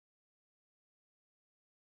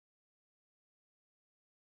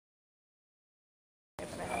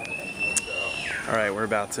Alright, we're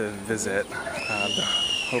about to visit the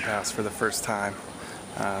Hope House for the first time,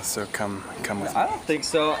 so come with me. I don't think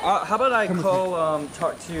so. How about I call,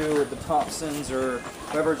 talk to the Thompsons or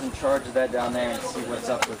whoever's in charge of that down there and see what's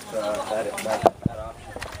up with that option.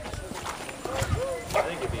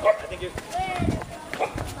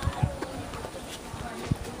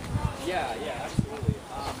 Yeah, absolutely.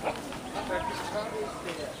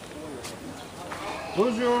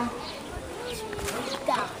 Bonjour.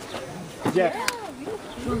 Yeah.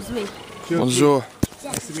 Bonjour.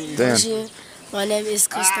 Dan. Bonjour. My name is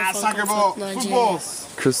Christopher. Soccer ball. Football.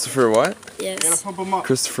 Christopher what? Yes. Pump them up.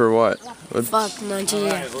 Christopher what? Fuck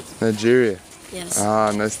Nigeria. Nigeria. Yes.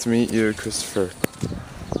 Ah, nice to meet you, Christopher.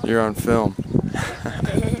 You're on film.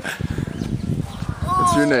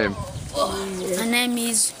 What's your name? My name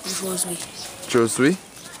is Josue. Josue?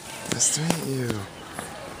 Nice to meet you.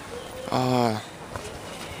 Ah.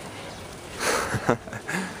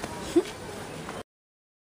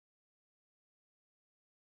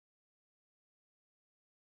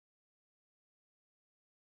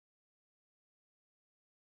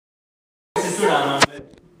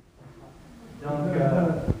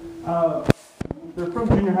 They're from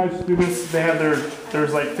junior high students. They have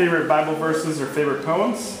there's like favorite Bible verses or favorite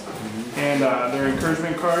poems, and their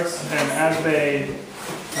encouragement cards. And as they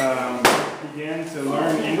begin to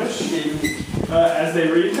learn English, as they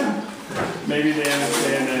read them, maybe they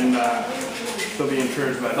understand and they'll be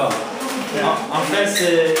encouraged by them. En fait,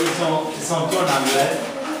 ils sont tous en anglais.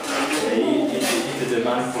 Ils te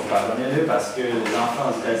demandent pour pardonner-le parce que les enfants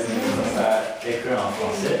aux États-Unis ne peuvent pas écrire en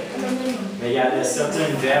français. Mais il y a certains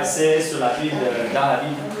versets sur la Bible, dans la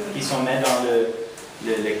Bible qui sont mis dans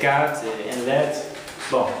le carte et une lettre.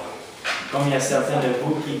 Bon, comme il y a certains de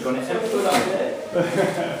vous qui connaissent un peu l'anglais, il ne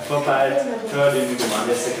faut pas être peur de nous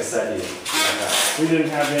demander ce que ça dit. We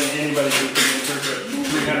didn't have anybody who could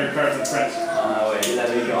interpret 300 cards in French. Ah ouais, il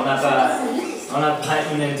avait dit, on n'a pas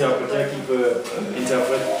un interpréteur qui peut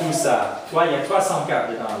interpréter tout ça. Toi, il y a 300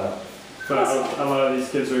 cartes dedans là. But a lot of these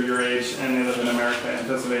kids are your age and they live in America and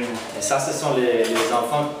Pennsylvania. Et ça, ce sont les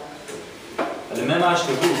enfants le même âge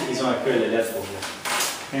que vous, ils ont écrit les lettres pour vous.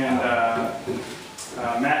 And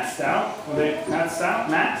Matt Stout,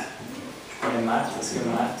 Matt? Et Matt, est-ce que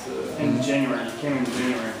Matt... In January, he came in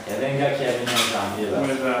January. Il y avait un gars qui est venu en janvier là.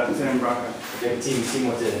 With Tim Braca. Avec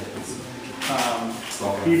Timothée.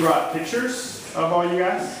 He brought pictures of all you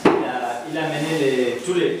guys. Il a mené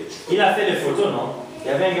il a fait les photos, non? Il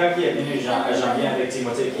y avait un gars qui est venu en janvier avec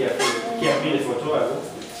Timothée qui a pris les photos à vous.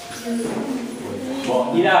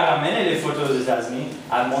 Bon, il a ramené les photos aux États-Unis,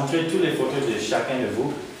 a montré toutes les photos de chacun de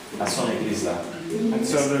vous à son église là. And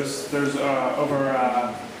so there's over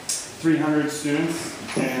 300 students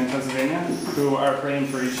in Pennsylvania who are praying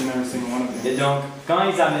for each and every single one of you. Et donc, quand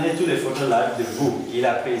ils amenaient toutes les photos là de vous, il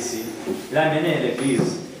a pris ici, il a amené à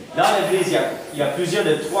l'église. Dans l'église, il y a plusieurs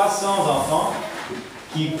de 300 enfants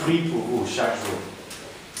qui prient pour vous chaque jour.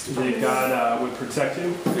 That God would protect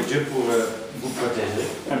you. Que Dieu pourrait vous protéger.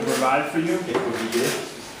 And provide for you. Et provide.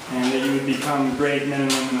 And that you would become great men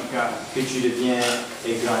and women of God. Que tu deviens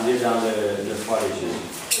et grandir dans le foi de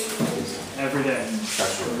Jésus. Every day.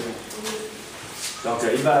 Chaque jour. Donc,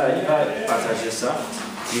 il va partager ça.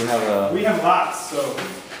 We have lots, so.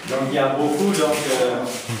 Donc, il y a beaucoup, donc.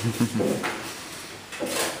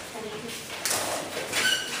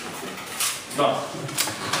 Bon.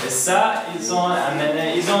 Et ça, ils ont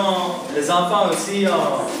amené. Les enfants aussi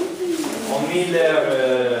ont mis leur.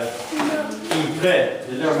 Ils prêtent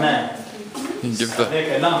de leurs mains.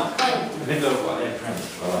 Avec l'encre, avec leur empreinte.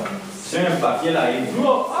 Voilà. Sur un papier là,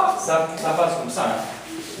 ça passe comme ça. Hein.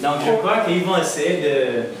 Donc je crois qu'ils vont essayer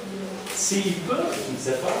de, s'ils peuvent, je ne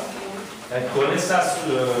sais pas, coller ça sur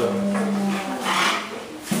le...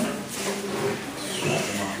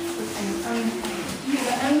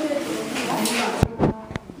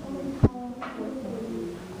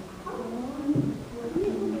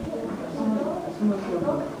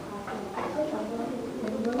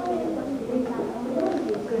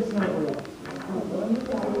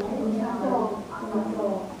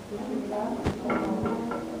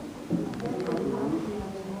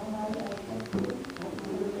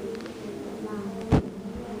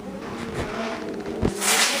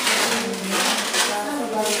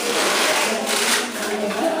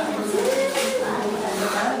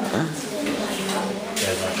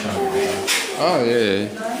 Oh, yeah.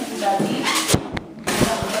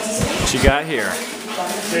 What you got here?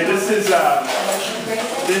 Okay, this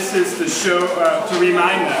is to show, to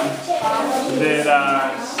remind them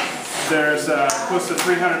that there's close to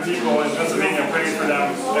 300 people in Pennsylvania praying for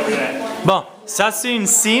them every day. Bon, ça c'est une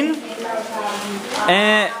signe,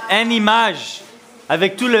 une image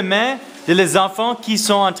avec tout le main les enfants qui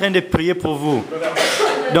sont en train de prier pour vous.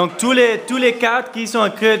 Donc tous les cartes qui sont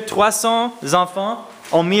écrites, 300 enfants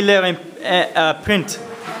ont mis leur print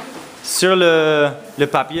sur le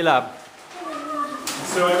papier là.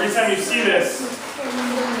 So every time you see this,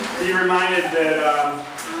 be reminded that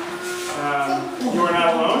you are not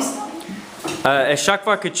alone. Et chaque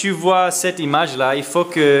fois que tu vois cette image-là, il faut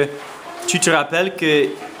que tu te rappelles que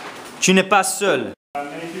tu n'es pas seul.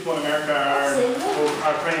 Many people in America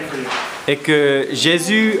are praying for you. Et que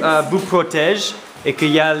Jésus vous protège et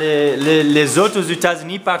qu'il y a les autres aux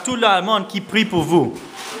États-Unis, partout dans le monde qui prient pour vous.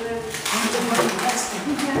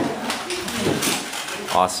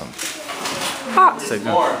 Awesome. Ah, c'est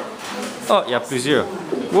bien. Oh, il y a plusieurs.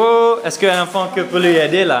 Wow, est-ce qu'un enfant peut lui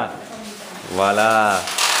aider là? Voilà.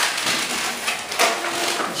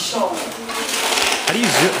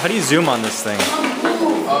 How do you zoom on this thing?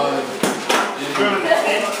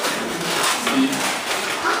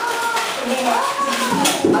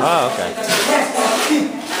 Ah, okay.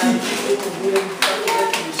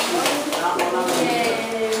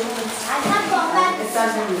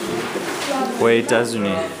 Oui,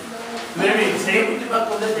 États-Unis.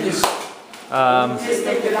 I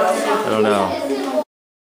don't know.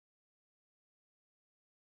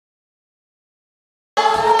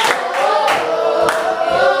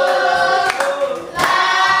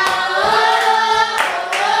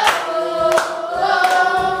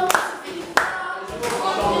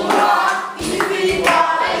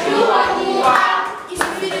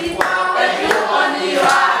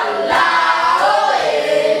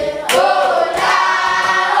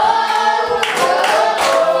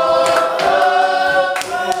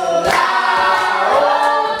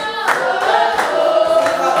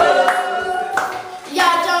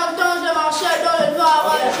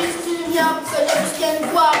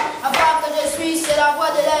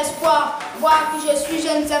 Voir qui je suis, je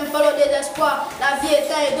ne sème pas l'eau de l'espoir. La vie est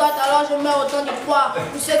un et droite, alors je mets autant du poids.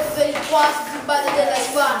 Pour ceux qui veulent y croire, c'est plus bas de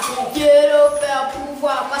désespoir. Dieu le Père,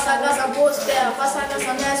 pouvoir, pas sa grâce en prospère, pas sa grâce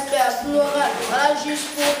en espère, pour nous rendre, voilà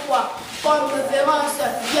juste pourquoi. Comme référence,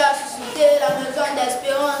 Dieu a suscité la maison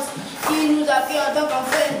d'espérance, qui nous a pris en tant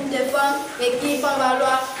qu'enfants nous défendre et qui font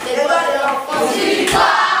valoir les droits de l'enfant.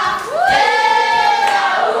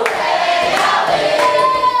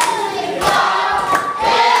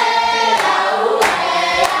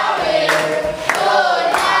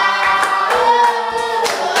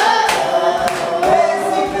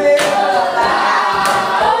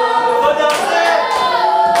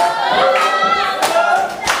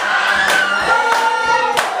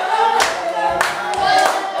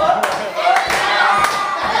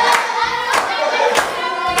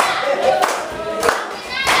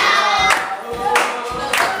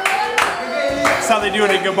 That's how they do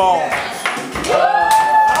it in Gabon.